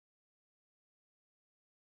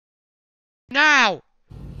Now!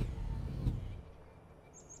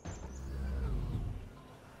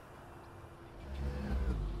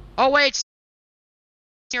 Oh wait,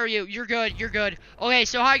 hear you. You're good. You're good. Okay,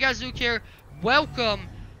 so hi guys, Luke here. Welcome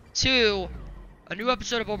to a new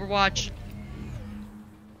episode of Overwatch.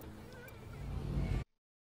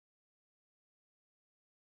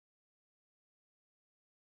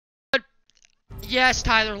 Yes,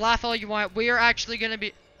 Tyler, laugh all you want. We are actually gonna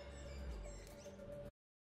be.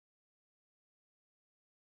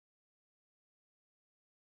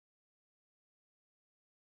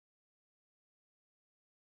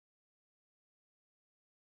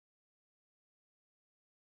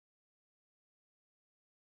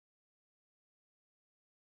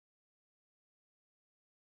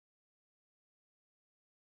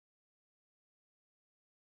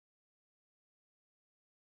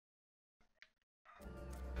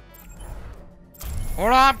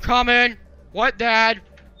 Hold on, I'm coming. What, Dad?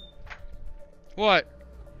 What?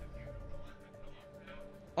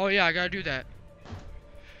 Oh yeah, I gotta do that.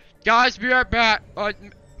 Guys, be right back.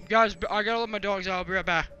 Guys, I gotta let my dogs out. I'll be right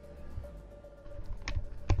back.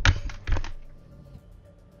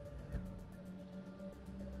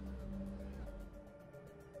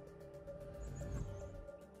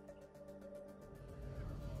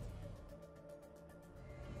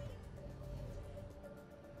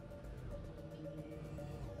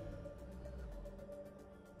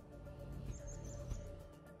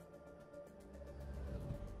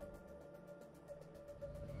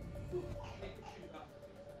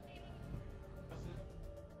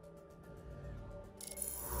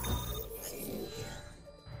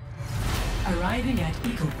 Arriving at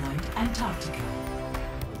Eagle Point, Antarctica.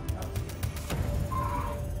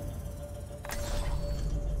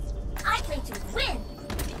 I play to win!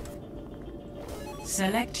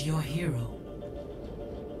 Select your hero.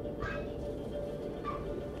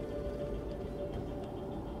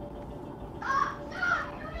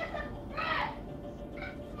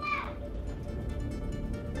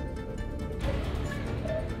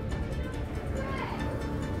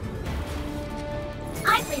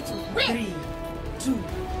 I play to win! 3, 2,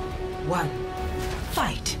 1,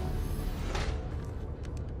 fight!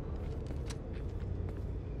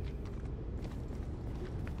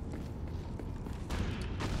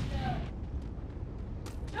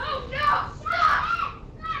 No, no! Stop!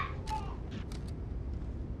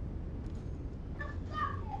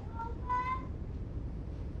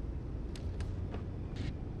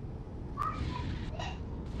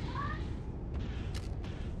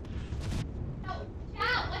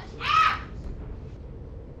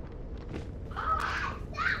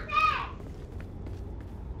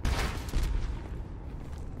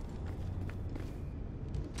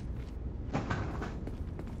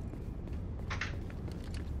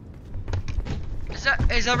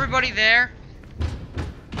 Is everybody there?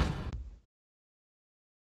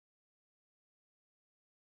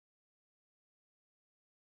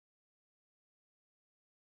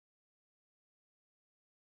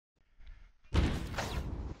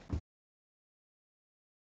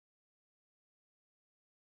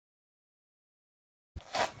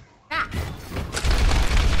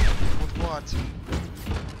 With what?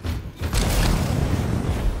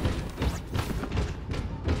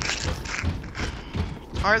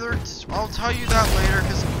 Tyler, I'll tell you that later,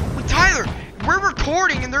 cause wait, Tyler, we're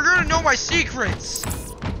recording and they're gonna know my secrets.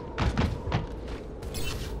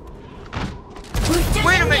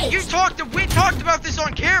 Wait a minute, we talked about this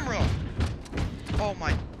on camera. Oh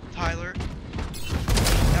my, Tyler.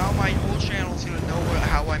 Now my whole channel's gonna know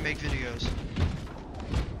how I make videos.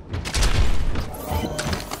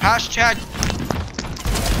 Hashtag.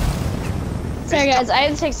 Sorry guys, I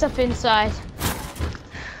had to take stuff inside.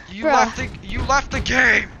 You Bruh. left the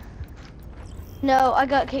game. No, I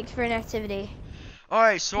got kicked for inactivity. All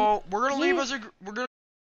right, so we're gonna leave as a we're gonna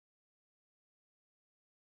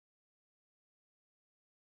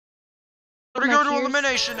go to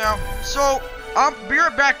elimination now. So be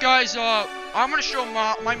right back, guys. I'm gonna show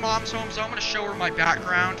my mom's home, so I'm gonna show her my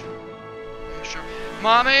background.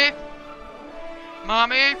 Mommy.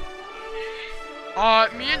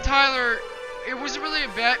 Me and Tyler. It wasn't really a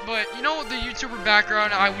bet, but you know the YouTuber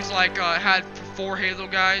background I was like had for 4 Halo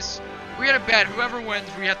guys. We had a bet. Whoever wins,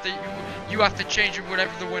 you have to change it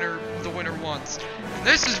whatever the winner wants. And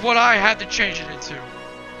this is what I had to change it into.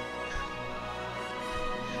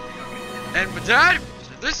 And my dad,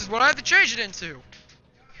 this is what I had to change it into.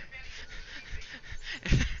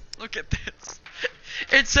 Look at this.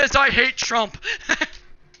 It says I hate Trump.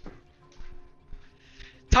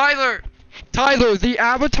 Tyler, the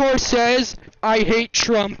avatar says I hate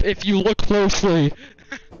Trump if you look closely.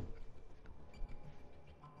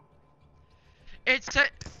 It said.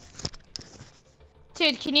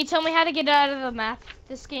 Dude, can you tell me how to get out of the map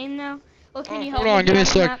this game now? Well, can you help Hold on, me give me a get out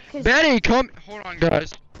of the sec. map? 'Cause Benny, come. Hold on,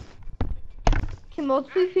 guys. can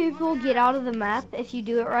multiple people get out of the map if you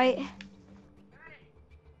do it right?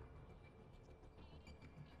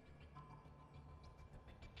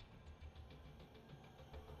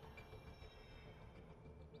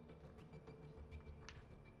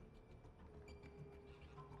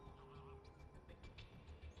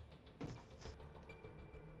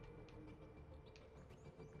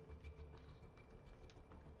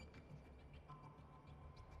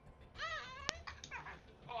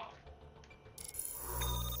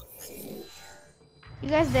 You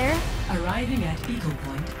guys there? Arriving at Eagle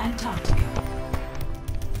Point, Antarctica.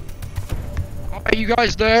 Are you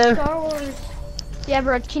guys there? Star Wars. Yeah,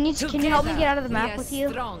 bro. Can you help me get out of the map with you?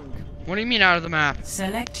 What do you mean out of the map?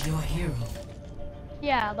 Select your hero.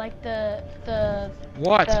 Yeah, like the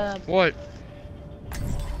What? The- What?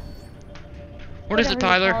 What is it, whatever you call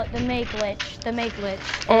Tyler? it, the May glitch. The May glitch.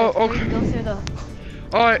 Oh, Where you okay. go through the.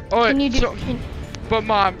 Alright, alright. Can you do? So, but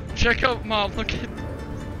mom, check out mom. Look at.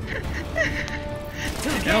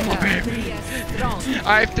 Come on, baby.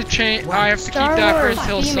 I have to change. I have to keep Star that for Wars,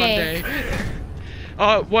 until be May.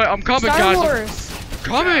 Sunday. What? I'm coming, Star guys. Wars.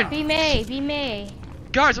 Coming, Be May. Be May.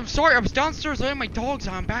 guys. I'm sorry. I was downstairs letting my dogs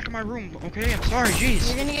out. I'm back in my room. Okay, I'm sorry. Jeez.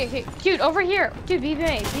 You're gonna get kicked. Dude, over here. Dude, be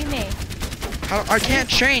May. Be May. I can't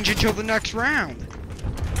change until the next round.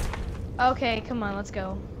 Okay, come on, let's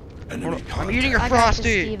go. Hold on, I'm eating a I got this,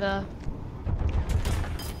 frosty. Diva.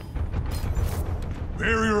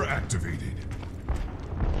 Barrier activated.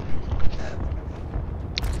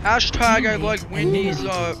 Hashtag I like Wendy's.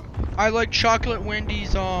 I like chocolate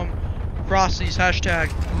Wendy's. Frosties. Hashtag.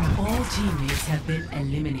 All teammates have been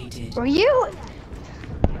eliminated. Were you?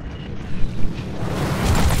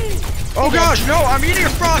 Oh gosh, no! I'm eating a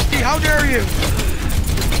frosty. How dare you?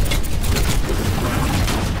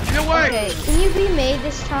 Get away! Okay, can you be May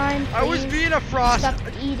this time? I was please? being a frost. Stop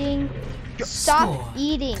eating. Stop Score.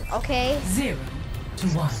 eating, okay? 0 to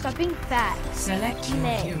 1. Stop being fat. Select your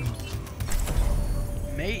Nay. hero.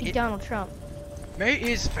 May, Donald Trump. May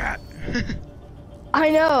is fat. I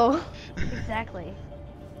know. Exactly.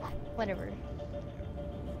 Whatever.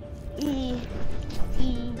 E.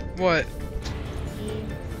 What?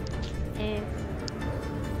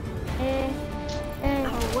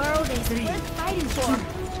 Our world is worth fighting for.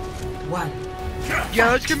 1. Yeah,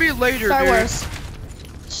 that's gonna be later, Star dude. Wars.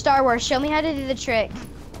 Star Wars, show me how to do the trick.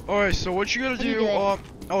 Alright, so what you gotta How do you do? do it?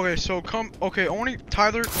 Okay, so come. Okay, only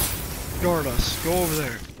Tyler, guard us. Go over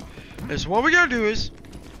there. Is what we gotta do is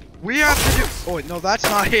we have to do. Oh wait, no, that's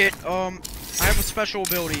not it. I have a special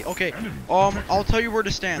ability. Okay. I'll tell you where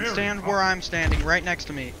to stand. Stand where I'm standing, right next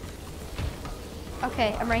to me.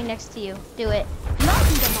 Okay, I'm right next to you. Do it.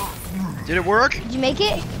 Knocking them off. Did it work? Did you make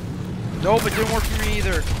it? Nope, it didn't work for me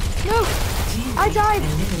either. No! I died!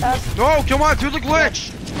 No, come on, do the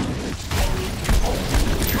glitch. All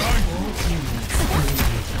teammates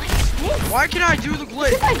eliminated. Why can I do the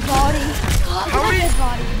Look at glitch? my body. How Look do at you,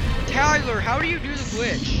 my body. Tyler? How do you do the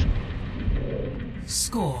glitch?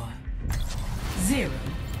 Score 0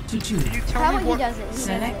 to 2. Can you tell How me he what? does it? He does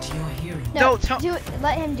Select it. your hero. No, tell- do it.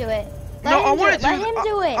 Let him do it. Let No, him I do want it. to do. Let him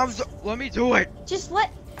do it. Let me do it. Just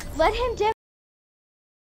let him do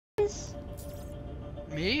it.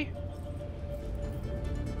 Me?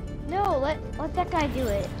 No, let that guy do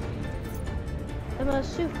it. The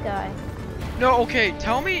most soup guy. No, okay.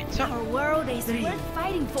 Tell me. Our world is worth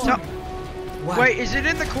fighting for. Tell, 1. wait, is it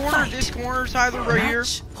in the corner? Fight. This corner, Tyler, right here.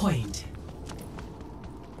 Match point.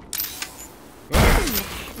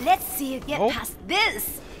 Let's see you get Nope. past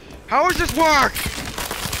this. How does this work?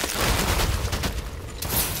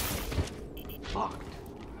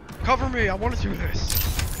 Cover me. I want to do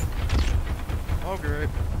this. Oh, great.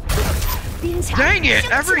 Dang it!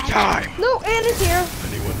 Every time. No, and it's here.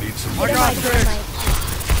 Anyone need some I got Dynamite, this. dynamite.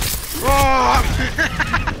 Oh.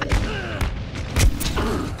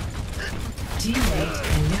 Teammate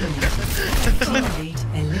eliminated. Teammate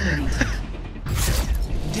eliminated.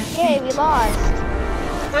 Hey, we lost.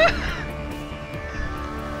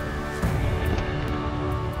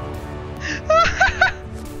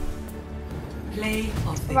 Play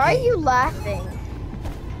of the Why are game. you laughing?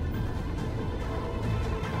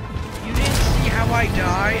 You didn't see how I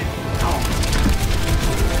died?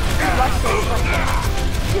 Watch this. Watch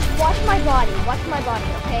this. Just watch my body. Watch my body,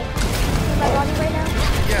 okay? See my body right now?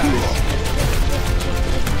 Yeah.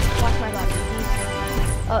 Just watch my body.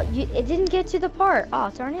 Oh, it didn't get to the part. Oh,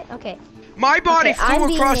 darn it. Okay. My body Okay, I'm flew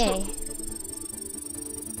being across A.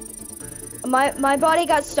 the. My body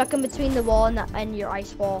got stuck in between the wall and your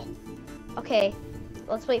ice wall. Okay.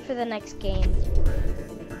 Let's wait for the next game.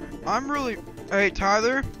 I'm really. Hey,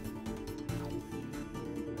 Tyler.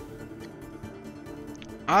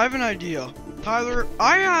 I have an idea. Tyler,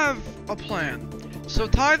 I have a plan. So,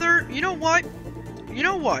 Tyler, you know what? You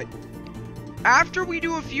know what? After we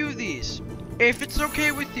do a few of these, if it's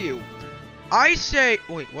okay with you, I say.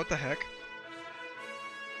 Wait, what the heck?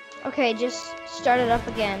 Okay, just start it up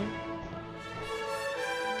again.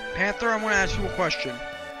 Panther, I want to ask you a question.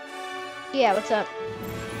 Yeah, what's up?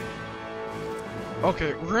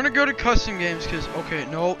 Okay, we're gonna go to custom games, cause okay,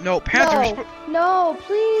 no, Panther. No,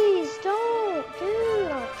 please don't,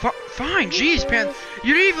 dude. Fine, jeez, Panther,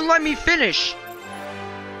 you didn't even let me finish.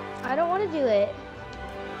 I don't want to do it.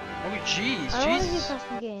 Oh, jeez, I don't want to do Jesus.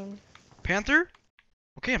 custom games. Panther?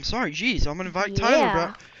 Okay, I'm sorry, jeez, I'm gonna invite Yeah. Tyler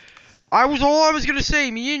back. I was gonna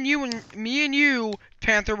say, me and you,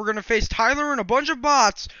 Panther, we're gonna face Tyler and a bunch of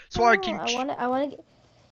bots, so I can. I wanna get.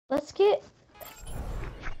 Let's get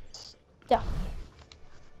stuff.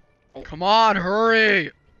 Come on,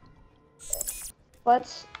 hurry!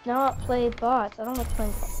 Let's not play bots. I don't like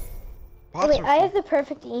playing bots. Bots Wait, are I fun. have the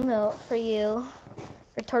perfect email for you.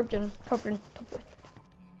 For Torpton.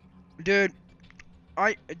 Dude,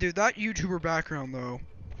 that YouTuber background though.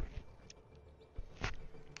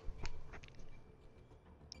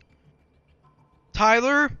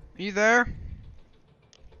 Tyler, are you there?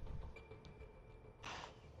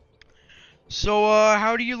 So,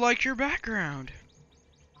 how do you like your background?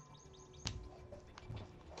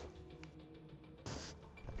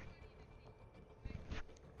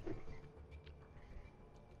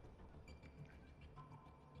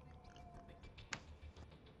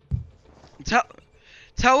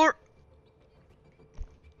 Tell her.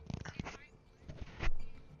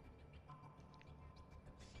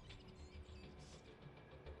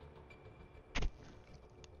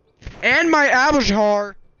 And my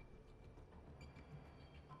avatar.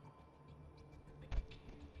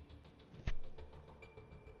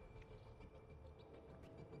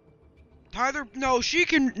 Tyler, no, she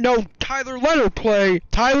can, no, Tyler, let her play.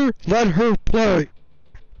 Tyler, let her play.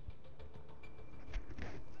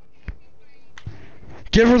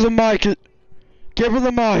 Give her the mic. Give her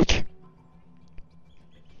the mic.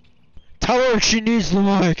 Tell her she needs the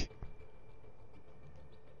mic.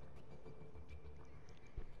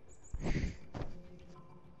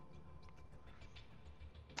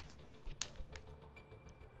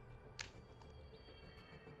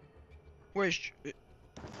 Wait.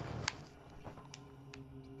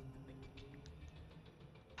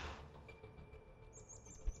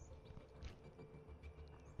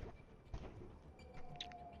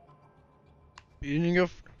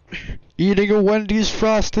 Eating a Wendy's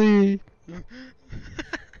Frosty.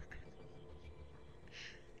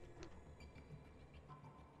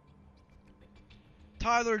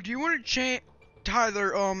 Tyler, do you want to change?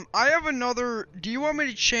 Tyler, I have another. Do you want me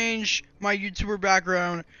to change my YouTuber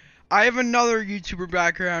background? I have another YouTuber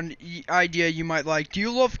background idea you might like. Do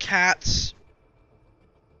you love cats?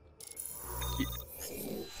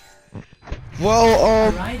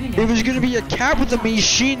 Well, it was gonna be a cat with a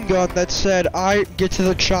machine gun that said, "I get to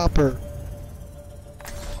the chopper."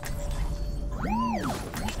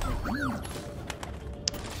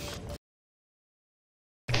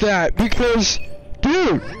 That because,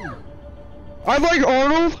 dude, I like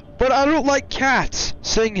Arnold, but I don't like cats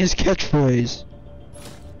saying his catchphrase.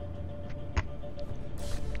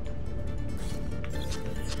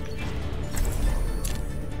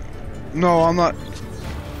 No, I'm not.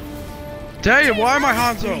 Dang, why am I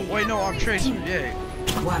Hanzo? Wait, no, I'm Tracer. Yay.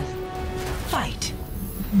 One. Fight.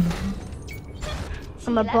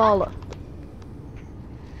 I'm a baller.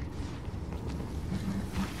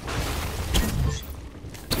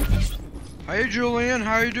 Hey, Julian,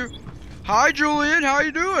 how you do? Hi, Julian, how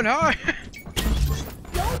you doing? Hi.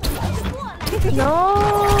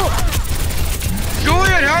 No!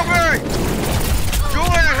 Julian, help me!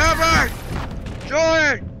 Julian, help me!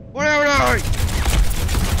 Julian, what am I doing?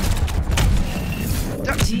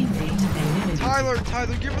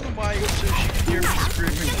 Tyler, give her the mic so she can hear me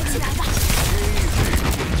screaming.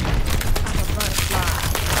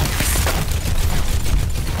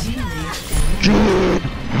 Julian!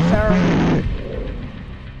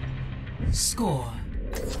 Score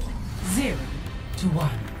 0-1.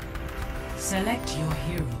 Select your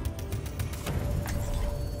hero.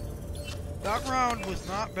 That round was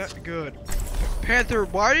not good. Panther,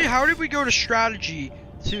 how did we go to strategy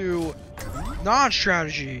to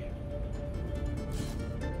non-strategy?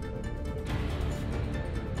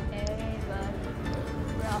 Hey, bud.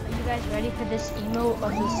 Are you guys ready for this emote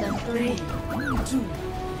of the century? 3, 2,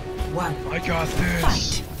 1. I got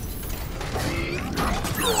this. Fight.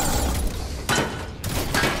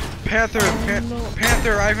 Panther,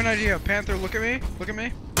 Panther, I have an idea. Panther, look at me. Look at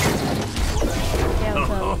me. Yeah,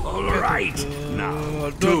 what's up? All right. Now,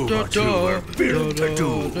 do what you were built to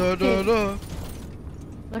do.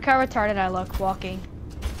 Look how retarded I look walking.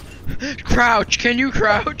 Crouch. Can you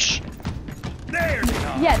crouch? There you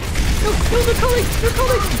go. Yes. No, they're coming. They're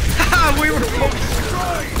coming. Haha, we were focused.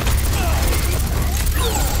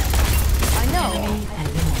 I know.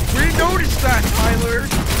 We noticed that, Tyler.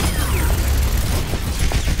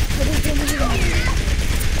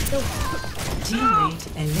 Teammate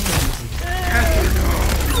eliminated. Panther, no.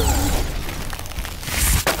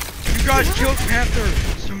 You guys killed Panther,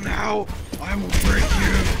 so now I will break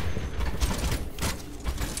you.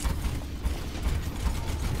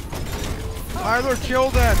 Tyler, kill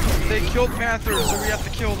them. They killed Panther, so we have to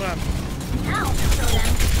kill them.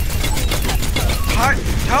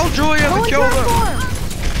 Tell Julia to kill them.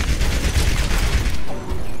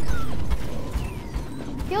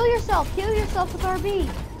 Kill yourself. Kill yourself with RB.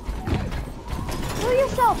 Kill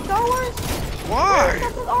yourself, Star Wars. Why? Kill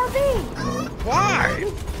yourself with RB. Why?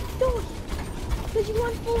 Don't. Because you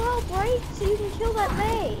want full health, right? So you can kill that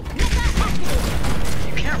May.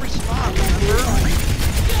 You can't respond, remember?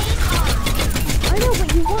 I know, but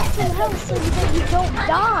you want full health so that you don't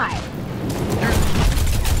die.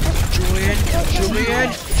 Julian!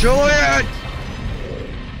 Julian!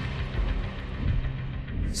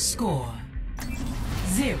 Score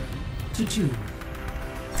 0-2.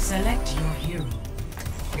 Select your hero.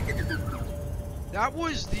 That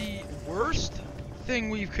was the worst thing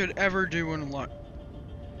we could ever do in life.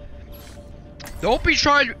 Don't be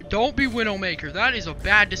Widowmaker. That is a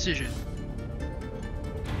bad decision.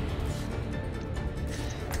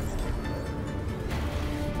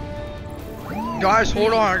 Guys,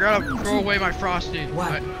 hold on. I gotta throw away my Frosty.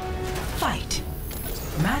 One. Fight.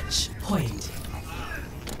 Match point.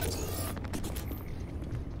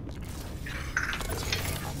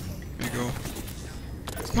 There you go.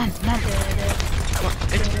 What?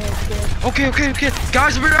 Okay.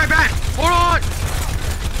 Guys, I'll be right back. Hold on.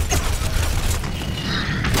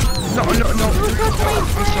 No.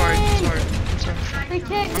 I'm sorry.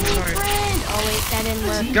 Protect me, sorry. friend. Oh wait, that didn't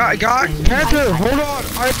work. God, Panther, hold on.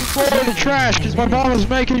 I have to throw away the trash because my mom is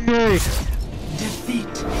making me.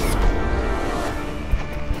 Defeat.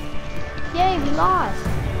 Yay, we lost.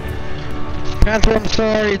 Panther, I'm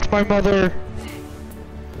sorry. It's my mother.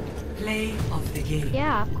 Play of the game.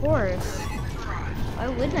 Yeah, of course. Why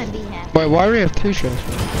wouldn't I be happy? Wait, why do we have two shows?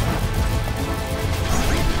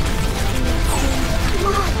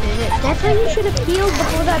 That's why you should have healed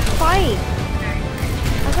before that fight.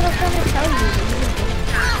 That's what I was trying to tell you.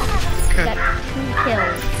 Okay. That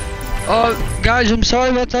 2 kills. Guys, I'm sorry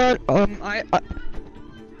about that.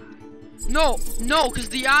 No, cause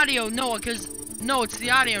the audio, no, it's the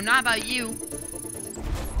audio, not about you.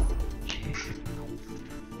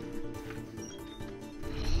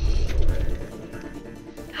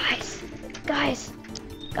 Guys.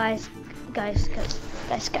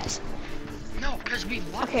 No, cause we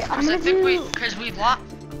lost. Okay, Cause I think we lost.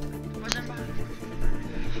 Wasn't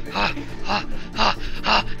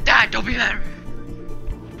Dad, don't be mad.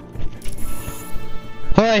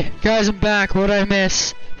 Hi, guys, I'm back. What'd I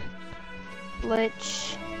miss?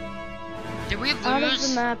 Glitch. Did we Out of the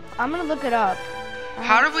lose? map. I'm gonna look it up.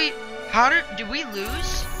 Did we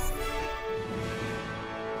lose?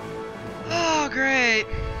 Oh, great.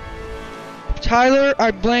 Tyler,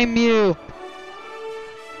 I blame you.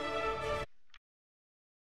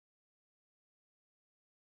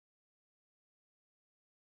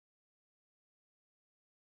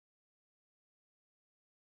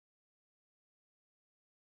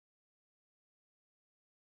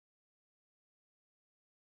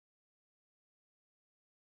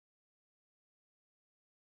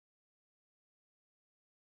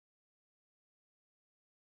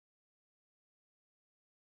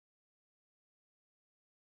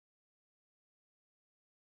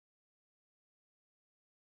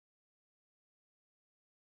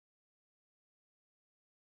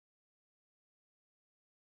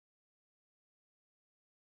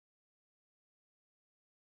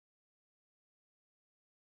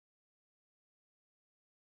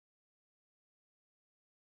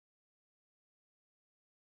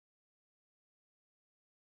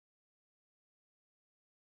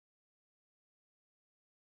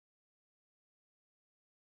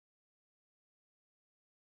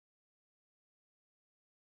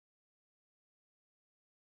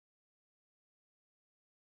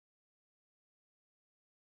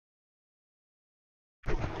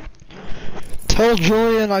 Tell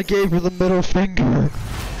Julian I gave her the middle finger.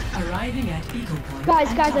 Arriving at Eagle Point. Guys,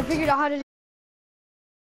 I figured out how to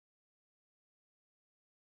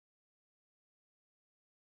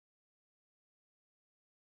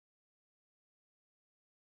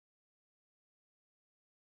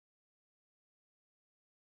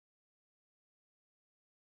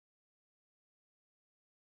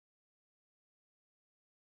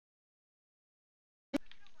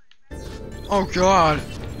Oh god.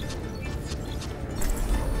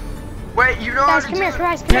 Wait, you know Guys, how to come do here, it?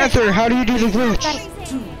 guys, come here. Panther, how do you do the glitch? Guys.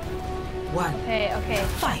 2, 1. Okay, okay,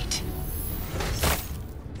 Fight.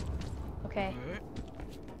 okay,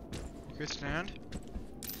 Okay, stand.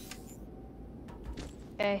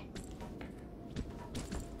 okay.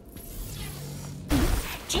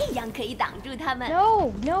 这样可以挡住他们。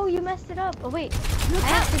 No, no, you messed it up. Oh wait, I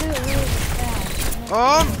have to do it really fast.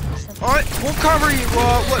 Alright, we'll cover you.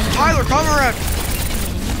 What? Tyler, cover him.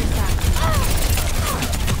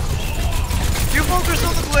 You focus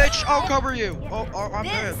on the glitch. I'll cover you. Oh, I'm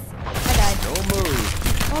dead. I died. No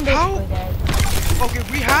move. I'm How? basically dead. Okay,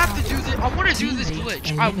 we have to do this. I want to do this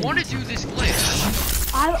glitch. I want to do this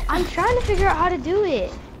glitch. I'm trying to figure out how to do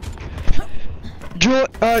it.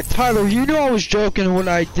 Tyler, you know I was joking when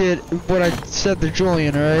I said to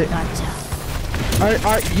Julian, right?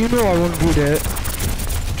 You know I wouldn't do that.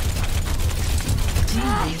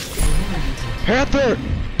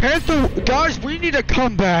 Panther, guys, we need a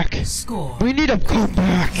comeback. Score. We need a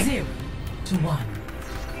comeback. 0 to 1.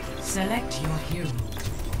 Select your hero.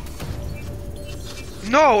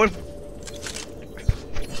 No.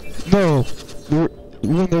 No.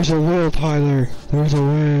 When there's a will, Tyler, there's a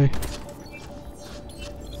way.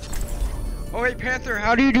 Oh wait, Panther,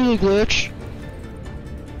 how do you do the glitch?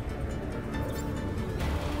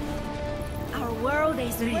 Our world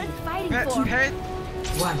is worth fighting for.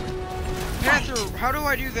 1. Panther, how do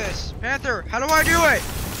I do this? Panther, how do I do it?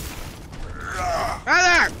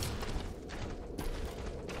 Panther!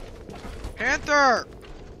 Panther!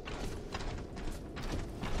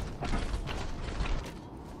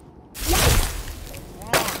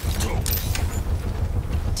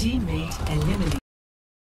 Teammate eliminated.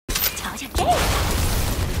 瞧瞧这个，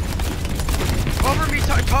 Cover me,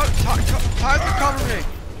 Tyler, cover me.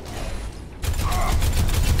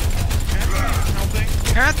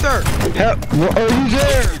 Panther! Help! Are you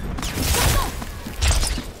there?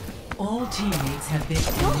 All teammates have been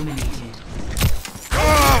eliminated.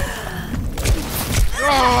 Oh!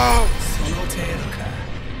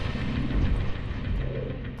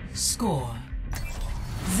 Score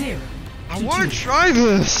 0 I to want 2. to try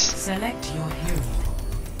this. Select your hero.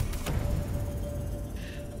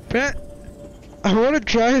 I want to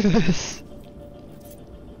try this.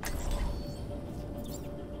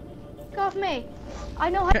 Get off me. I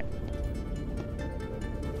know how.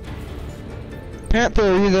 Panther,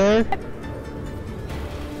 are you there? our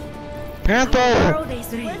Panther! world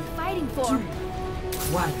is worth fighting for.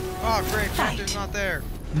 1. Oh great, Panther's not there.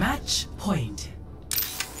 Match point.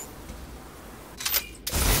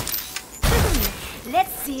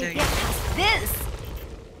 Let's see Dang you get past this.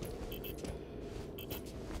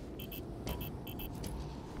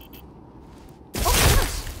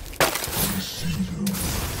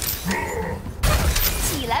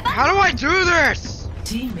 How do I do this?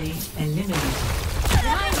 Teammate eliminated.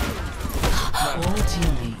 All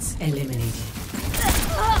teammates eliminated.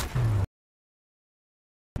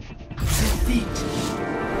 Defeat.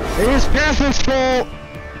 It is Panther's fault.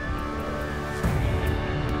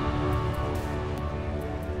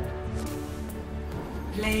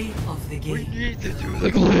 Play of the We game. need to do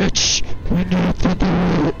the glitch. We need to do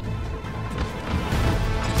it.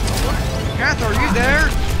 Panther, are you there?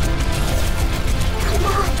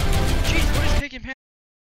 Jeez, what is taking Panther?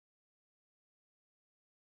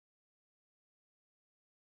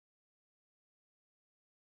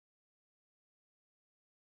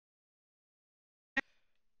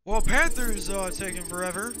 Well, Panther's taking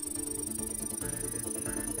forever.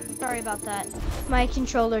 Sorry about that. My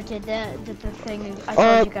controller did the thing I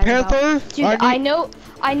told you guys Panther? about. Dude, I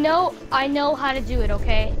know how to do it,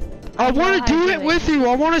 okay? I know want how to do it with you.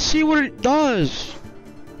 I want to see what it does.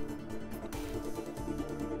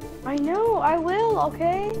 I know, I will,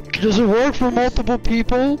 okay? Does it work for multiple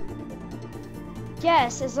people?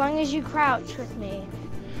 Yes, as long as you crouch with me.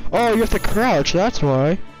 Oh, you have to crouch, that's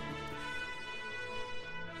why.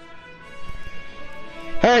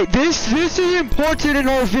 Hey, this is important in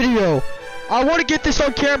our video. I want to get this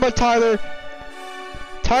on camera, Tyler.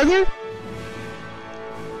 Tyler?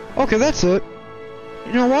 Okay, that's it.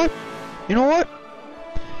 You know what? You know what?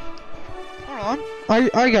 Hold on.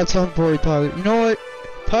 I got something for you, Tyler. You know what?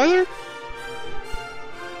 Tyler?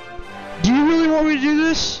 Do you really want me to do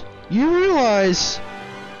this? You realize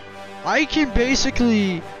I can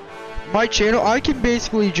basically, my channel, I can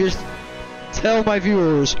basically just tell my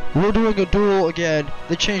viewers we're doing a duel again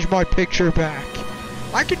to change my picture back.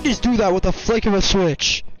 I can just do that with a flick of a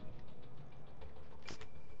switch.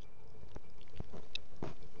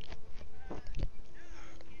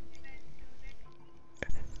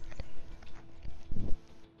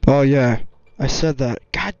 Oh yeah, I said that.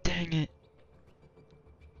 God dang it.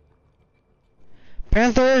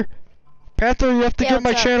 Panther, Panther, you have to Yeah, get my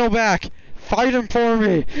what's up? channel back. Fight him for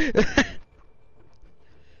me.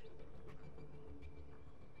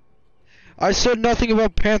 I said nothing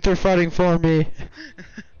about Panther fighting for me.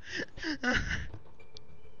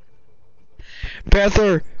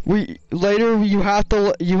 Panther, you have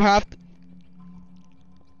to.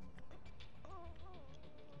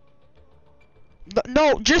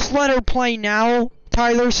 No, just let her play now,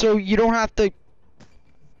 Tyler, so you don't have to.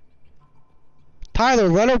 Tyler,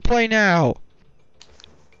 let her play now.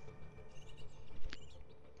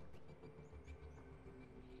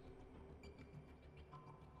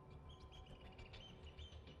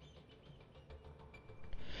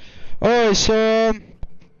 Alright, so,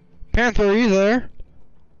 Panther, are you there?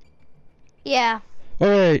 Yeah.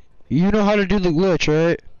 Alright, you know how to do the glitch,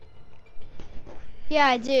 right? Yeah,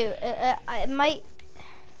 I do. I might.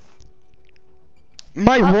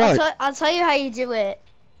 Might what? I'll tell you how you do it.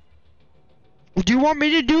 Do you want me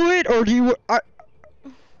to do it, or do you?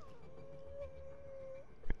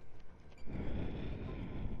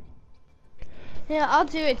 Yeah, I'll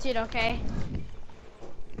do it, dude. Okay.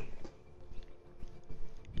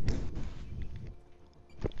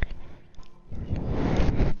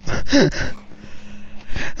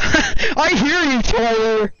 I hear you,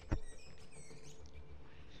 Tyler.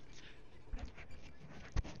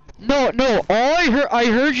 No. All I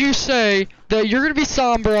heard you say that you're gonna be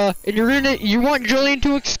Sombra and you want Jillian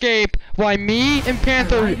to escape while me and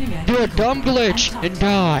Panther do a dumb glitch and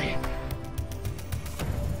die.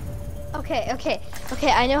 Okay.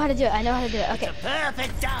 I know how to do it. Okay.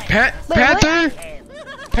 Panther,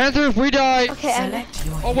 Panther, if we die. Okay. Select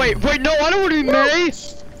your Oh wait, no, I don't want to be May.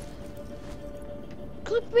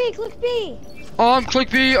 Click B. Click B. Click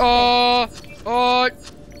B.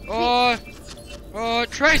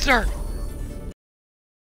 Tracer.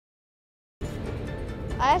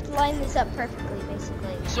 I have to line this up perfectly,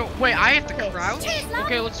 basically. So wait, I have to Okay. crouch?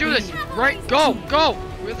 Okay, let's do this. Right, go!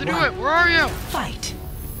 We have to do it. Where are you? fight.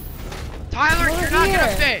 Tyler, We're you're not gonna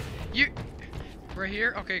here. fit. You right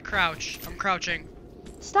here? Okay, crouch. I'm crouching.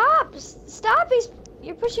 Stop!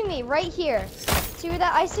 You're pushing me right here. See where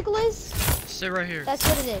that icicle is? Sit right here. That's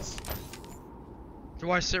what it is.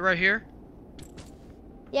 Do I sit right here?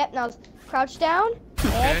 Yep. Now crouch down.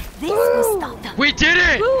 Okay. And boom! We did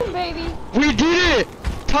it! Boom, baby. We did it!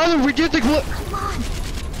 Tyler, we did the glitch!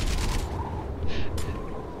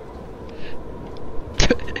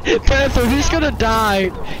 Panther, he's gonna die!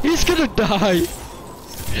 He's gonna die!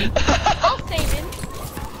 I'll save him.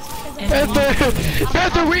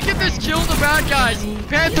 Panther, we can just kill the bad guys!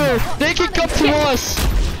 Panther, they can come to us!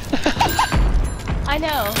 I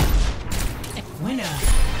know. Winner.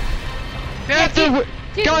 Panther,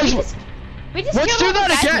 Dude, guys, we just let's killed do all the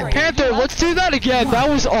that again! bad guys. Panther, let's do that again! That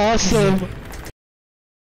was awesome!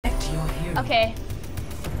 Select your hero. Okay.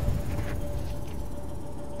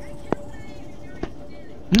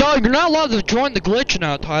 No, you're not allowed to join the glitch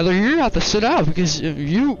now, Tyler. You have to sit out because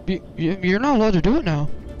you're not allowed to do it now.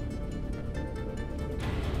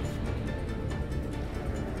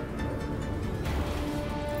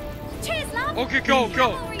 Okay, go.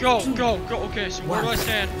 Okay, so where do I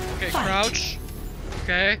stand? Okay, Fight. crouch.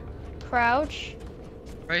 Okay, Crouch.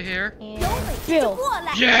 right here. And Bill.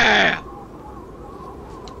 Yeah!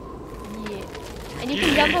 Yeah. And you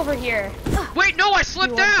can jump over here. Wait, no, I if you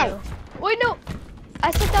slipped want out! to. Wait, no.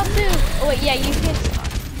 I slipped out too. Oh wait, yeah, you can.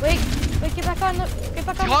 Wait, get back on the.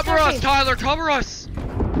 Cover us, staircase. Tyler, cover us! What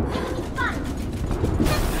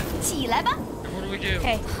do we do?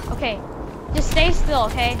 Okay. Just stay still,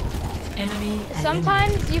 okay? Enemy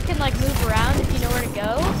Sometimes you can like move around if you know where to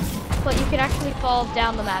go, but you can actually fall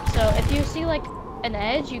down the map. So if you see like an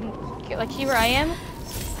edge, you can like see where I am.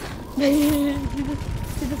 See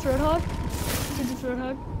this roadhog? See this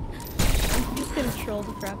roadhog? I'm just gonna troll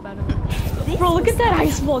the crap out of it. Bro, look at that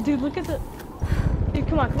ice ball, dude. Look at the. Dude,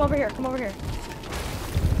 come over here.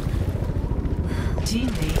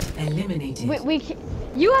 teammate eliminated.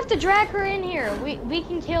 You have to drag her in here. We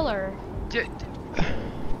can kill her.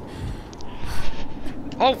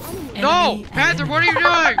 Oh, no! Enemy Panther, what are you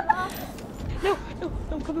doing? No,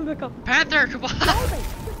 I'm coming back up. Panther, come on!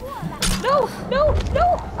 No!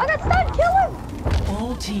 I got stunned. Kill him!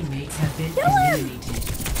 All teammates have been Kill him! eliminated.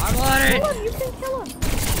 I'm on Kill it! him! You can kill him.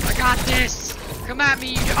 I got this! Come at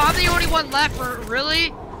me! I'm the only one left,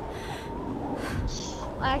 really?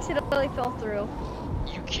 I accidentally fell through.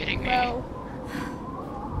 You kidding me? Bro.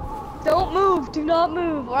 Don't move. Do not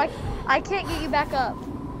move. Or I can't get you back up.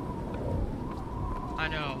 I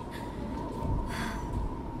know.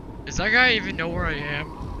 Does that guy even know where I am?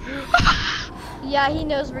 Yeah, he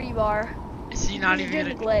knows where you are. Is he not He's even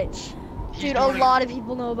doing gonna... the glitch. He's Dude, a doing lot of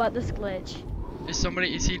people know about this glitch.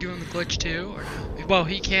 Is he doing the glitch too? Or no? Well,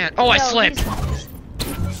 he can't. Oh, I No, slipped.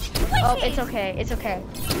 Oh, it's okay. It's okay.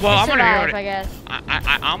 Well, I'm gonna be Survive, able I to. guess.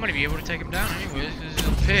 I'm gonna be able to take him down anyways, because he's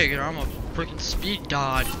a pig and I'm a freaking speed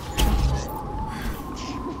god.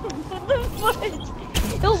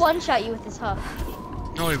 He'll one-shot you with his huff.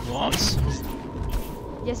 No, he won't.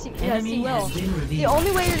 Yes, he Enemy will. has been The revealed.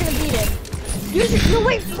 only way you're gonna beat him. Use it. No,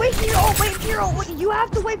 wait for your ult. Wait for your ult. Wait, you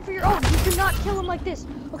have to wait for your ult. You cannot kill him like this.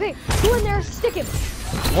 Okay, go in there, stick him.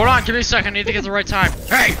 Hold on, give me a second. I need to get the right time.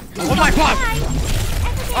 Hey, hold my pop.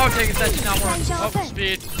 Oh, dang it, that did not work. Oh,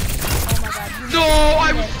 speed. Oh my god. No,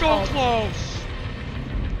 I was so close.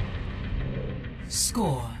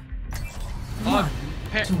 Score. Uh,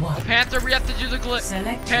 1 to 1. Panther, we have to do the glitch.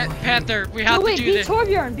 Select your Panther, we No, have wait, to do beat this.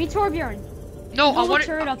 Torbjorn. Beat Torbjorn. No, I Hold want the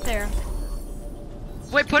turret up there.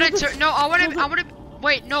 Wait, put it. No, I want to.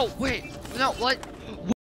 Wait, no, wait, no, what?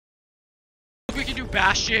 We can do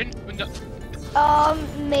Bastion. No.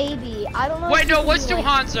 Maybe. I don't know. Wait, if no, you let's can do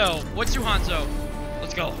Hanzo. Let's do Hanzo.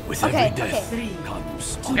 Let's go. With Okay, every death okay.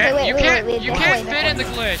 comes Okay, wait, you wait, can't. wait, You wait, can't wait, fit in the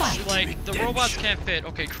wait. glitch. Fight Like the robots can't fit.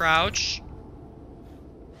 Okay, crouch.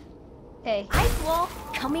 Okay. Ice wall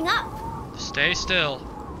coming up. Stay still.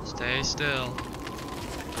 Stay still.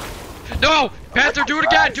 No, Panther, do it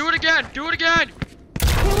again. Do it again. Do it again.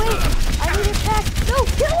 Okay, wait. I need to attack. No,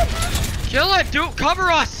 kill him. Kill it. Do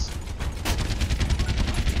cover us.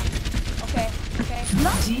 Okay. Okay.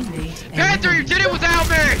 Teammate Panther, you did it without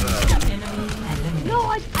me. Enemy eliminated. No,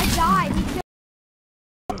 I died. He killed.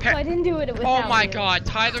 Pa- I didn't do it without Oh my me. God,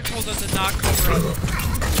 Tyler told us to not cover us.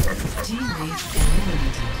 Teammate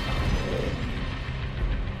eliminated.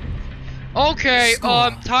 Okay,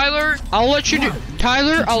 Score. Tyler, I'll let you do. 1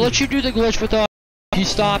 Tyler, I'll to let you do the glitch with us. You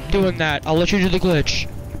stop doing that. I'll let you do the glitch.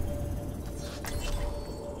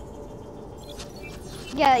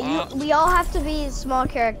 Yeah, we all have to be small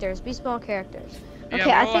characters. Be small characters. Yeah,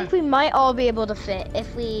 Okay, I we're think we might all be able to fit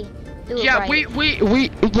if we do it Yeah, right. we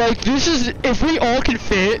like this is if we all can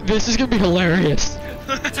fit, this is gonna be hilarious.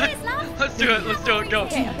 Let's do it. Let's do it. Go.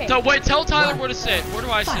 Okay. So wait, tell Tyler where to sit. Where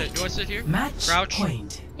do I sit? Do I sit here? Match Crouch.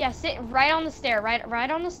 point. Yeah, sit right on the stair. Right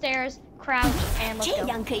on the stairs. Crouch and let's 这 go.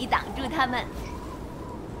 样可以挡住他们。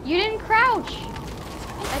 You didn't crouch.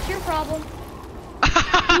 That's your problem.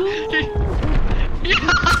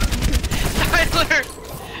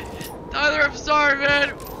 Tyler, I'm sorry, man.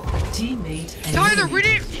 Teammate Tyler, we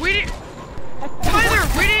eliminated. didn't. Tyler,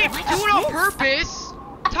 we didn't do it on purpose.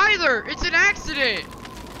 Tyler, it's an accident.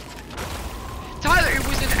 Tyler, it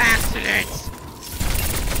was an accident.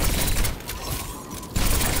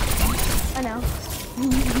 I know.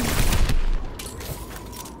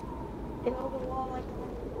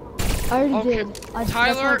 I already Okay, did. That's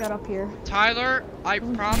Tyler- how I got up here. Tyler, I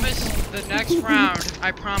promise the next round,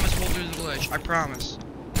 I promise we'll do the glitch. I promise.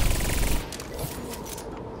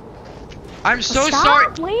 I'm so sorry.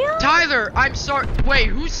 Stop, Liam. Tyler, I'm sorry. Wait,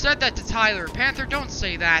 who said that to Tyler? Panther, don't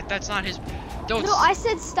say that. That's not his. Don't. No, I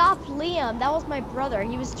said stop Liam. That was my brother.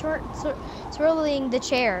 He was twirling the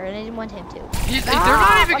chair, and I didn't want him to. They're Stop.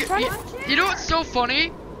 not I'm even. trying You know what's so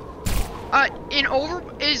funny?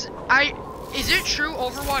 Is it true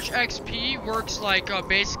Overwatch XP works like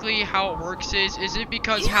basically how it works is it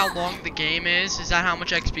because how long the game is? Is that how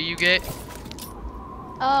much XP you get?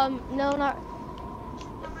 No, not.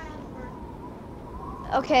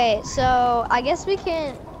 Okay, so I guess we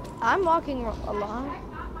can. I'm walking along.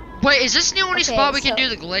 Wait, is this the only Okay, spot we can so- do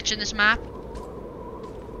the glitch in this map?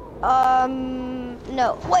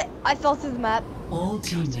 No. What? I fell through the map. All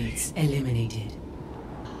teammates eliminated.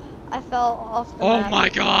 I fell off the Oh map. my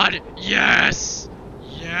God! Yes!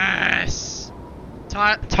 Yes!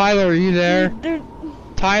 Tyler, are you there?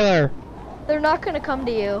 Tyler, They're not gonna come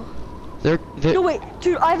to you. they're. No, wait,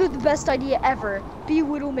 dude, I have the best idea ever. Be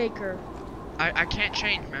Widowmaker. I can't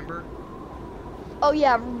change. Remember? Oh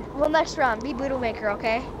yeah, well next round, be Widowmaker,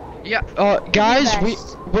 okay? Yeah. Guys,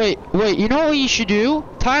 best. wait. You know what you should do?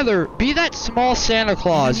 Tyler, be that small Santa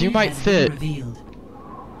Claus. You Enemy might has fit. been revealed.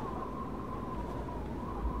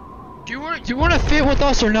 Do you want to fit with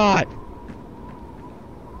us or not?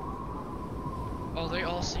 Oh, they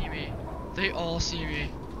all see me. They all see me.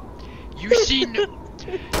 You see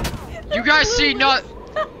you guys see you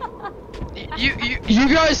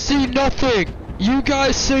guys see nothing. You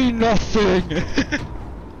guys see nothing.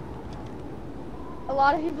 A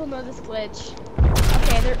lot of people know this glitch.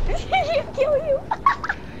 Okay, they're kill you.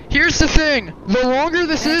 Here's the thing. The longer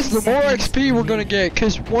this is, the more XP we're gonna get.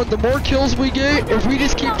 Cause the more kills we get, if we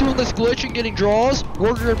just keep doing this glitch and getting draws,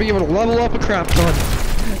 we're gonna be able to level up a crap ton.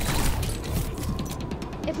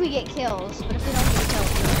 If we get kills, but if we don't get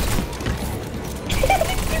kills.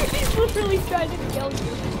 He's literally trying to kill you.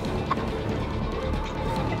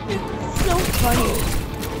 So funny.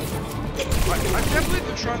 I can't believe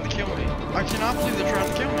they're trying to kill me. I cannot believe they're trying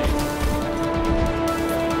to kill me.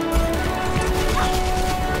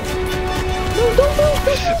 No, don't.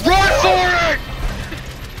 Run for it!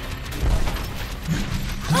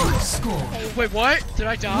 Score. Wait, what? Did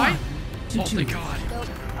I die? To Oh two. my god.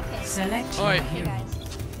 Okay. Select Alright. your Hey hero.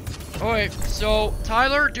 guys. Alright, so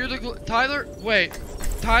Tyler, do the Tyler. Wait,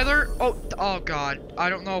 Tyler. Oh god. I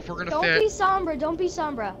don't know if we're gonna Don't fit. be Sombra. Don't be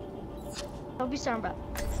Sombra. Don't be Sombra.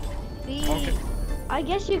 Be. Okay. I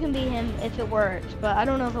guess you can be him if it works, but I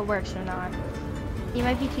don't know if it works or not. He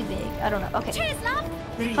might be too big. I don't know. Okay. Cheers, love.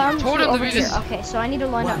 Three. Come Told to him to over be here. this- Okay, so I need to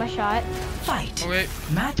line up my shot. Fight. Okay.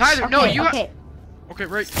 Match. Tyler, no, Okay, you. okay. Okay,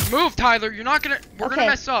 right. Move, Tyler. You're not gonna. We're gonna Okay.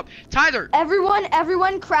 mess up. Tyler.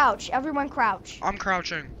 Everyone crouch. Everyone crouch. I'm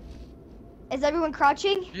crouching. Is everyone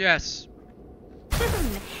crouching? Yes.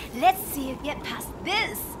 Let's see you get past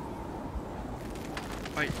this.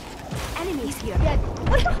 Wait. Enemies here. Yeah.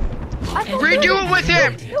 What the? I thought Redo it with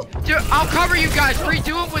him. No. Dude, I'll cover you guys.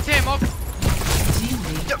 Redo it with him.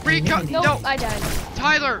 Teammate eliminated. Nope, No. I died.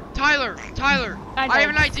 Tyler. I I have don't.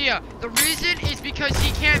 an idea. The reason is because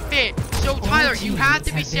he can't fit. So Tyler, you have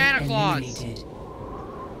to be Santa Claus.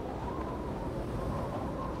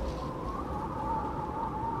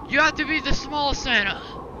 You have to be the small Santa.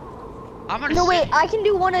 I'm gonna. No, say- wait. I can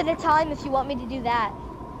do one at a time if you want me to do that.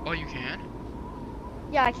 Oh, you can.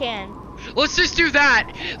 Yeah, I can. Let's just do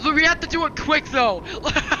that. Look, we have to do it quick though.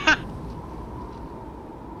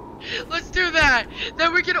 Let's do that.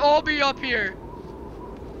 Then we can all be up here.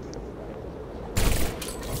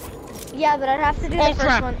 Yeah, but I'd have to do Oh, the first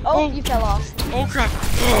crap. one. Oh, Oh. you fell off. Oh crap.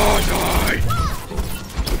 Oh, die.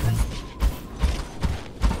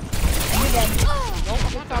 You're dead. No,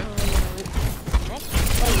 I'm not dying. Like,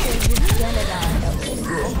 you're gonna die.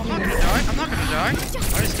 I'm not gonna die. I'm not gonna die. I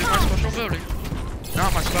just did my special ability.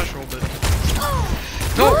 Not my special, but.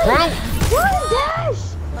 No, run away. Run, dash!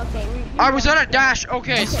 Okay, I was at a dash.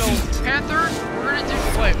 Okay, so Panther, we're gonna do.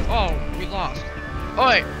 Wait. Oh, we lost.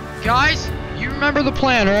 Alright, guys, you remember the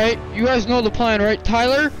plan, right? You guys know the plan, right?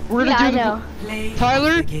 Tyler, we're gonna Yeah, I do the. know. Play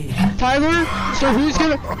Tyler? the game. Tyler, so who's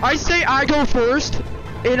gonna? I say I go first,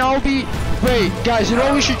 and I'll be. Wait, guys, you know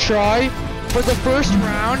what we should try? For the first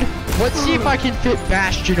round, let's see if I can fit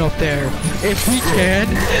Bastion up there. If we can.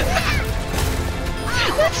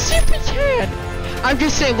 Let's see if we can. I'm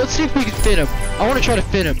just saying, let's see if we can fit him. I want to try to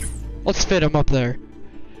fit him. Let's fit him up there.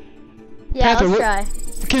 Yeah, Panther, let's what- try.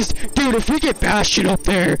 Because, dude, if we get Bastion up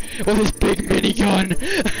there with his big minigun.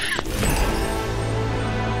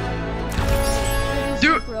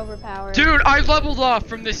 Dude, Super overpowered. dude, I leveled up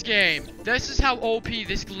from this game. This is how OP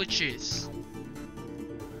this glitch is.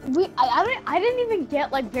 I didn't even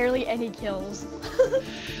get like barely any kills.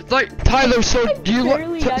 Like, Tyler, so do you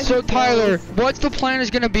barely got so kills. Tyler, what the plan is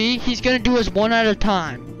gonna be? He's gonna do us one at a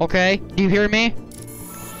time, okay? Do you hear me?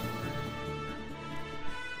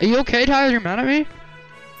 Are you okay, Tyler? You're mad at me?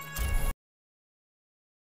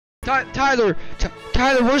 Tyler,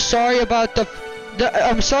 we're sorry about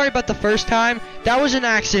I'm sorry about the first time. That was an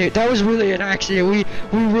accident. That was really an accident.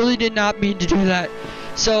 We really did not mean to do that.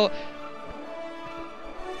 So.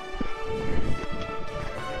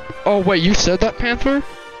 Oh wait, you said that, Panther?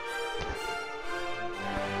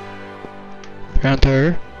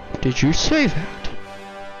 Panther, did you say that?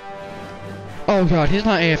 Oh god, he's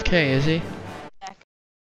not AFK, is he?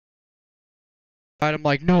 I'm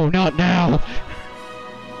like, no, not now.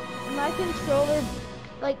 My controller,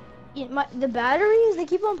 like, the batteries, they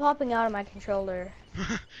keep on popping out of my controller.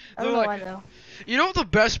 I don't know why though. You know what the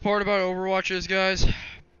best part about Overwatch is, guys?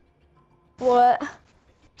 What?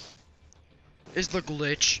 Is the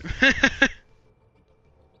glitch.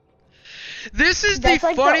 This is That's the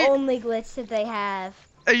like funny. the only glitch that they have.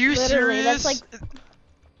 Are you Literally, serious? that's like.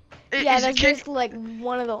 I- Yeah, is it- that's can- just like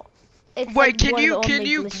one of the. It's Wait, like can one of you the only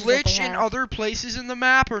glitches that they glitch in have. other places in the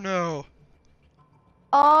map or no?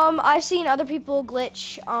 I've seen other people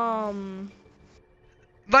glitch.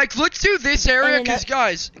 Like, let's do this area, And cause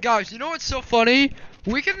guys, you know what's so funny?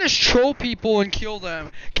 We can just troll people and kill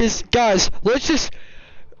them. Cause guys, let's just.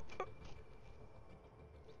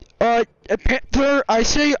 Panther, I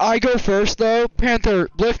say I go first though. Panther,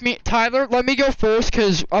 lift me. Tyler, let me go first,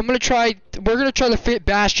 cause we're gonna try to fit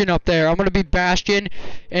Bastion up there. I'm gonna be Bastion,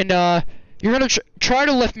 and you're gonna try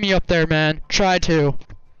to lift me up there, man. Try to.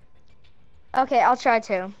 Okay, I'll try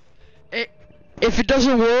to. If it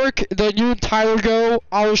doesn't work, then you and Tyler go.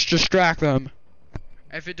 I'll just distract them.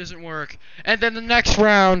 If it doesn't work, and then the next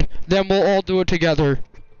round, then we'll all do it together.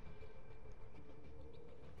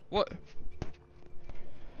 What?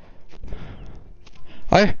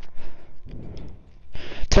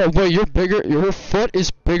 So wait, you're bigger. Your foot is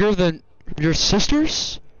bigger than your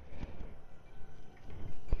sister's?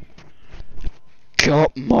 God,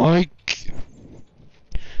 my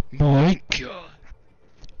God.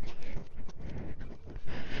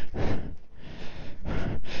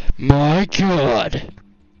 My God.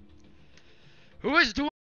 Who is doing?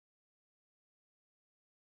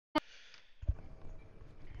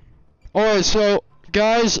 Alright, so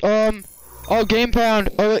guys, Game Pound.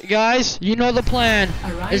 Guys, you know the plan.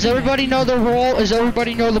 Does everybody know the role? Does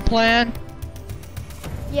everybody know the plan?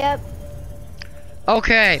 Yep.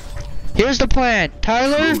 Okay. Here's the plan.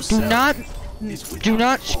 Tyler, do not do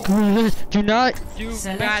Select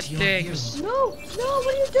bad your things. No, what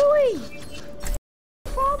are you doing?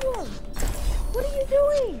 Problem. What are you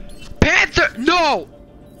doing? Panther, no!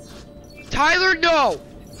 Tyler, no!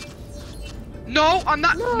 No, I'm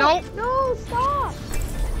not, no! No, stop.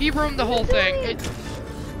 He ruined the whole thing.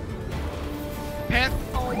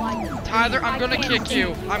 Oh my God. Tyler, I'm gonna kick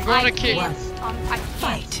you. I'm gonna kick you. I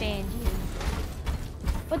can't stand you.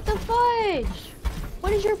 What the fudge?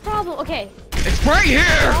 What is your problem? Okay, It's right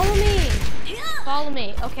here! follow me. Follow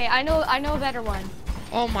me. Okay, I know a better one.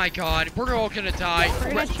 Oh my God, we're all gonna die.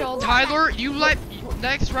 We're gonna chill. Tyler,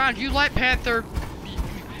 next round, you let Panther...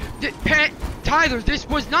 Tyler, this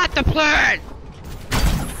was not the plan!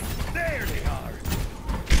 There they are.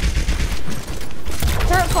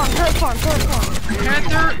 Turret farm.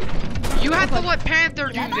 Panther, you have to let Panther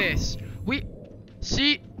do this.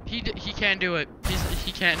 See, he can't do it.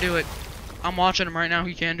 He can't do it. I'm watching him right now.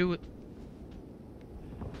 He can't do it.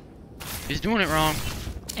 He's doing it wrong.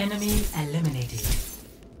 Enemy eliminated.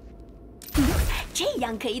 这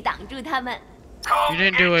样可以挡住他们。 You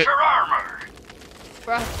didn't do it.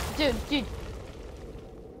 Bro, dude.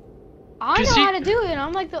 I know Cause how to do it.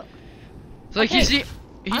 I'm like the. It's like Okay,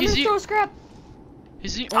 I'm he's gonna throw scrap.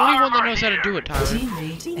 the only one that knows how to do it, Tyler.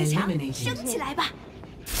 Teammate eliminated. 升起来吧。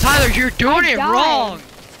 Tyler, you're doing it died. wrong.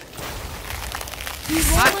 You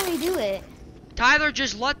won't let me do it. Tyler,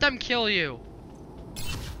 just let them kill you.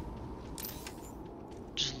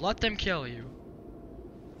 Just let them kill you.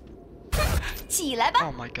 起来吧。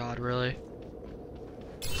 Oh my God, really?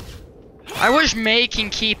 I wish May can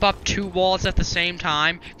keep up 2 walls at the same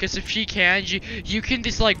time, because if she can, you can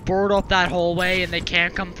just like board up that hallway and they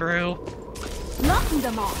can't come through. Knocking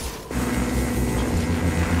them off.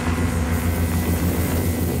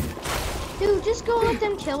 Dude, just go let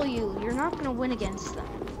them kill you. You're not gonna win against them.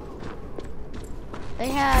 They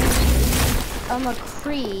have a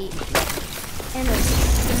McCree and a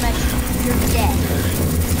Symmetric. You're dead.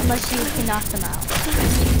 Unless you can knock them out.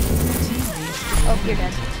 Oh, you're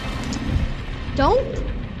dead. Don't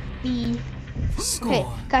be... Okay,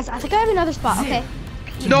 Score. guys, I think I have another spot, okay?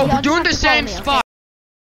 No, Y'all we're just doing have the to follow same me, okay? spot.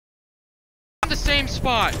 The same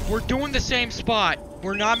spot. We're doing the same spot.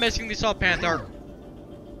 We're not messing this up, Panther.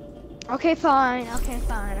 Okay, fine.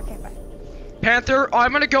 Panther,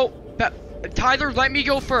 I'm gonna go. Tyler, let me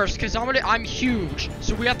go first, cause I'm huge.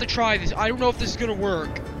 So we have to try this. I don't know if this is gonna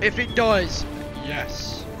work. If it does,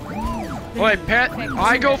 yes. Wait,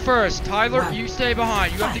 I go first. Tyler, you stay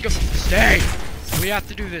behind. You have to go. Stay. We have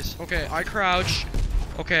to do this. Okay, I crouch.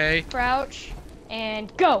 Okay. Crouch,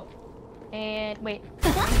 and go. And wait,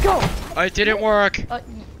 go. It didn't work.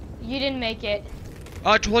 You didn't make it.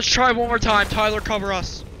 Let's try one more time. Tyler, cover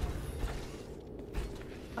us.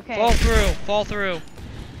 Okay. Fall through.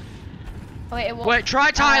 Wait, it won't. Wait,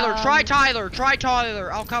 try Tyler. Try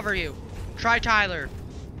Tyler. I'll cover you. Try Tyler.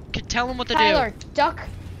 Tell him what to Tyler, do.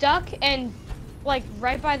 duck, and like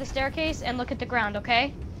right by the staircase, and look at the ground.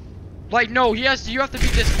 Okay. Like, no, you have to be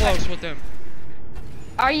this close with him.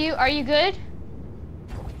 Are you good?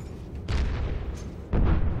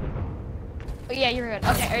 Oh, yeah, you're good.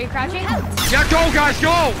 Okay, are you crouching? Yeah, go guys,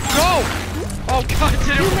 go! Oh God, it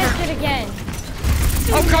didn't You work. missed it again.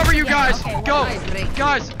 I'll cover you guys. Okay, Go, well,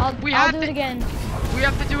 guys. I'll do it again. We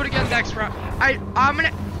have to do it again next round. I'm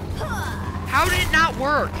gonna. How did it not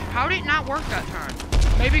work? How did it not work that time?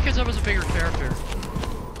 Maybe because I was a bigger character.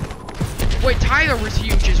 Wait, Tyler was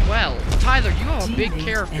huge as well. Tyler, you have a big Teammate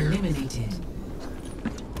character. eliminated.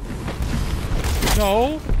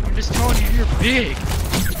 No, I'm just telling you, you're big.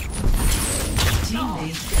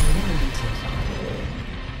 Teammate eliminated.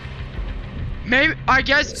 Maybe, I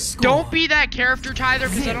guess, Score. don't be that character, Tyler,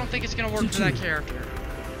 because I don't think it's gonna work for that character.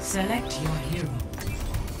 Select your hero.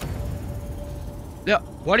 Yeah,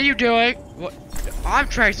 what are you doing? What? I'm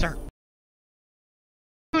Tracer.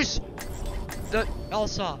 Who's the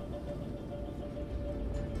Elsa?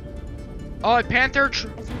 Oh, Panther.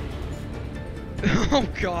 Oh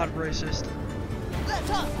God, racist.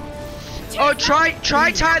 Oh, try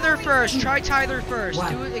Tyler first. Try Tyler first.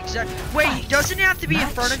 Do it exactly. Wait, doesn't it have to be in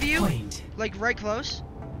front of you? Like right close?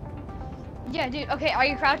 Yeah, dude. Okay, are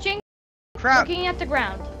you crouching? Crouch. Looking at the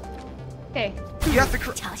ground. Okay. You have to.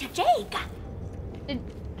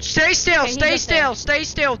 Stay still. Okay, Stay still. Stay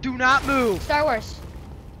still. Do not move. Star Wars.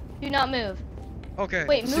 Do not move. Okay.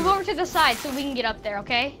 Wait, move over to the side so we can get up there,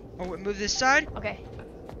 okay? Oh, wait, move this side. Okay.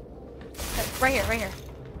 Right here, right here.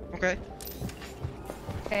 Okay.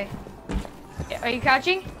 Okay. Are you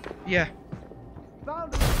crouching? Yeah.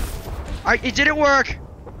 It didn't work.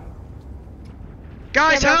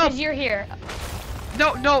 Guys, Yeah, bro, help! 'cause you're here.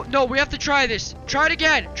 No, we have to try this. Try it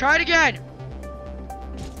again. Try it again.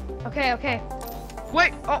 Okay, okay.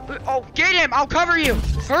 Wait, oh, get him. I'll cover you.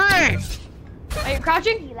 Hurry. Are you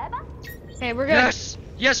crouching? Okay, we're good.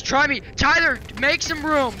 Yes, try me. Tyler, make some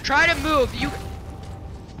room. Try to move.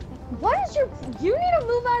 What is your... You need to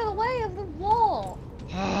move out of the way of the wall.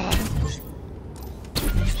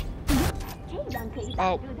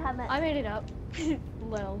 Oh. I made it up.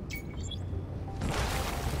 Lil.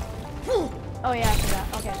 Oh yeah, I forgot.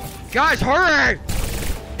 Okay. Guys, hurry.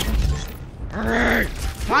 Hurry.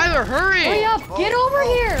 Tyler, hurry. Hurry up. Get over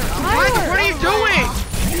here. Tyler. What are you doing?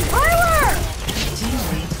 Tyler.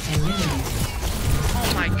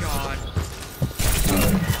 Oh my god.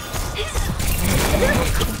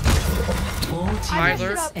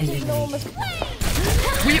 Tyler.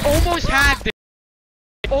 We almost had this.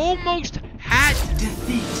 Almost had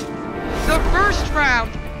Defeat. the first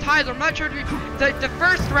round. Tyler, I'm not trying to be. The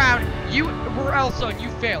first round, you were Elsa and you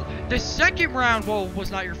failed. The second round, well, was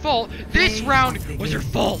not your fault. This round was your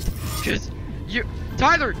fault. Because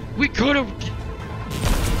Tyler, we could have.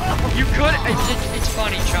 You could. It's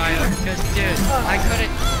funny, Tyler. Because, dude, I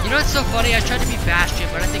couldn't. You know what's so funny? I tried to be Bastion,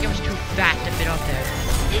 but I think I was too fat to fit up there.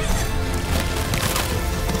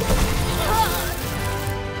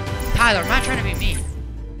 Tyler, I'm not trying to be mean.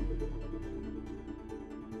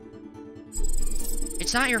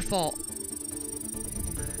 It's not your fault.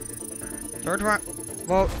 Third round.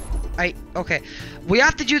 Well, okay. We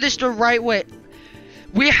have to do this the right way.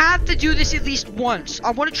 We have to do this at least once. I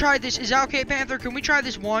want to try this. Is that okay, Panther? Can we try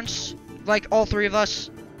this once? Like, all three of us?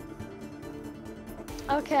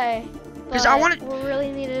 Okay. Because I want to... We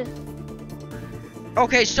really need to...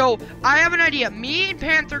 Okay, so I have an idea. Me and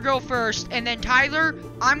Panther go first, and then Tyler,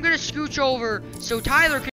 I'm going to scooch over so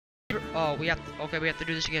Tyler can... Oh, we have to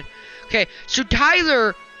do this again. Okay, so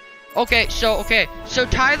Tyler... So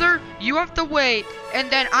Tyler, you have to wait, and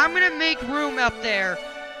then I'm going to make room up there.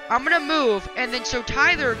 I'm going to move, and then so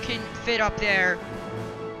Tyler can fit up there.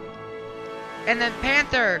 And then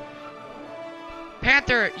Panther,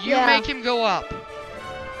 you make him go up.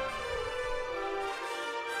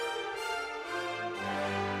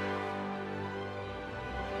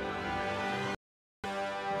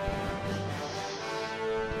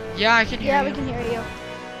 Yeah, I can hear you. Yeah, we can hear you.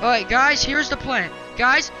 Alright, guys, here's the plan.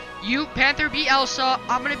 Guys, you, Panther, be Elsa.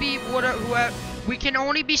 I'm gonna be whoever. We can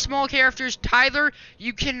only be small characters. Tyler,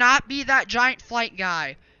 you cannot be that giant flight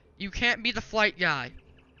guy. You can't be the flight guy.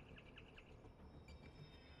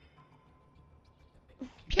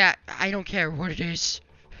 Yeah, I don't care what it is.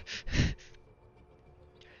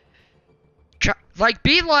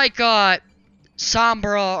 Be like,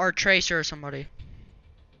 Sombra or Tracer or somebody.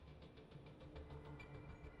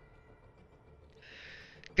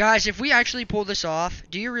 Guys, if we actually pull this off,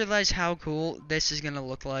 do you realize how cool this is gonna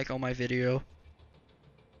look like on my video?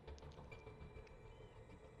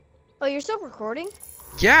 Oh, you're still recording?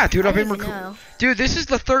 Yeah, dude, I've been recording. recording. Dude, this is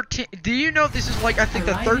the 13th. Do you know this is like, I think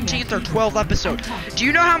the 13th or 12th episode? Do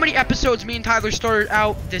you know how many episodes me and Tyler started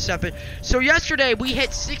out this episode? So yesterday we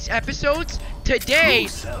hit 6 episodes. Today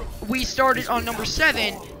we started on number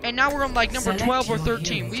 7, and now we're on like number 12 or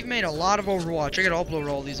 13. We've made a lot of Overwatch. I gotta upload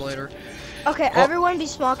all these later. Okay, everyone be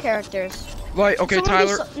small characters. Right, okay, Someone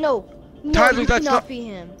Tyler. No, Tyler, you that's cannot not. be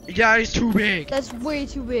him. Yeah, he's too big. That's way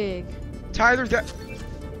too big. Tyler, that.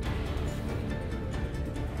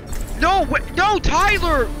 No, wait, no,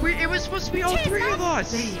 Tyler! It was supposed to be all 3 of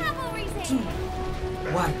us! 3, 2,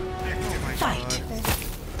 1, fight!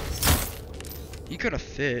 He could have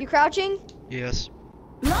fit. You crouching? Yes.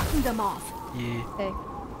 Knocking them off. Yeah. Okay.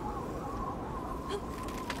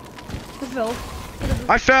 You fell.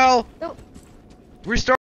 I fell! No.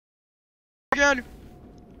 Restart again!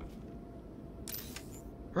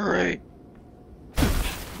 Hurry!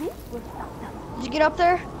 Did you get up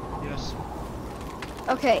there? Yes.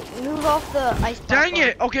 Okay, move off the ice platform. Dang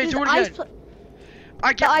it! Okay, do it again.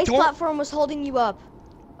 The ice platform was holding you up.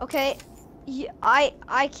 Okay?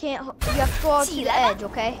 I can't. You have to go out to the edge,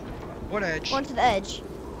 okay? What edge? Go onto the edge.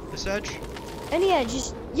 This edge? Any edge.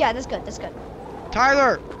 Just, yeah, that's good. That's good.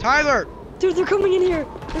 Tyler! Tyler! Dude, they're coming in here.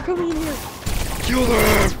 They're coming in here. Kill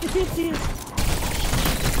them! I can't see it.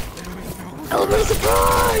 Elevator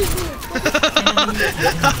surprise!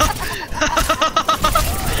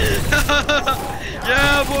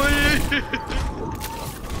 Yeah, boy!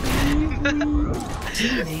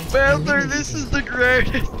 Panther, this is the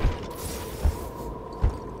greatest!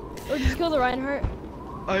 Oh, did you kill the Reinhardt?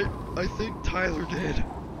 I think Tyler did.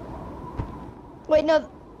 Wait, no.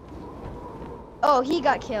 Oh, he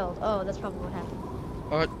got killed. Oh, that's probably what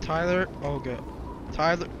happened. Tyler, oh good.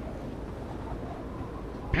 Tyler.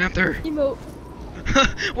 Panther. Emote.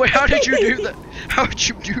 Wait, how did you do that? How did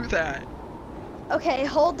you do that? Okay,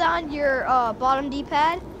 hold down your bottom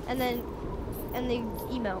D-pad and the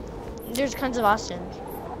emote. There's kinds of options.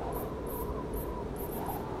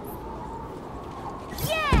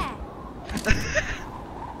 Yeah!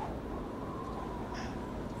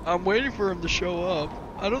 I'm waiting for him to show up.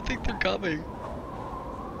 I don't think they're coming.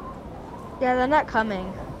 Yeah, they're not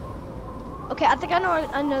coming. Okay, I think I know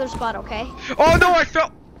another spot, okay? Oh no, I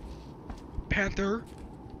fell! Panther?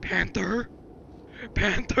 Panther?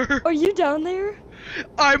 Panther? Are you down there?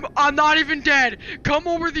 I'm not even dead! Come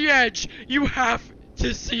over the edge! You have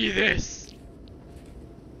to see this!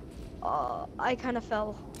 I kind of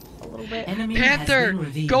fell a little bit. Enemy has Panther, been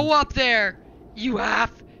revealed. go up there. You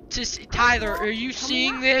have to see. Tyler, are you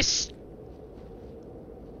seeing this?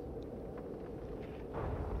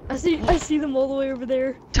 I see them all the way over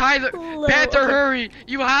there. Tyler, Hello. Panther, Okay. hurry.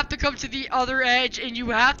 You have to come to the other edge and you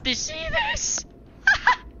have to see this.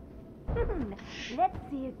 Let's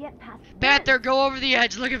see you get past Panther, go over the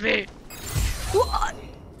edge. Look at me.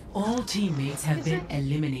 All teammates have been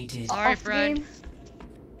eliminated. Sorry, Off the friend. game.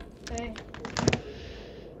 Okay.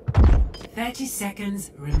 30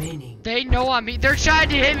 seconds remaining. They know I'm me. They're trying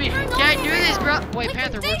to hit me. Can't do this, bro. Wait,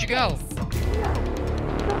 Panther, where'd you go?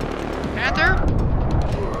 Panther?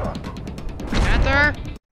 Panther?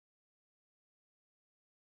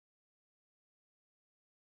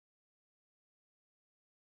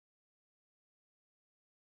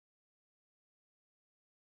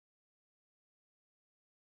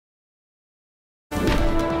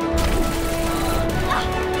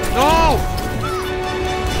 No!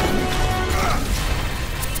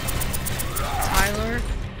 Tyler?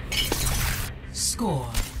 Score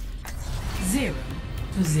 0-0.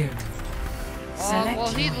 Select Well,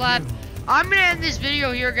 he your left. hero. I'm gonna end this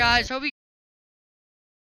video here, guys. Hope you.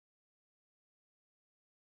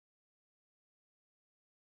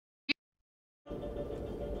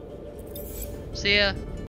 See ya.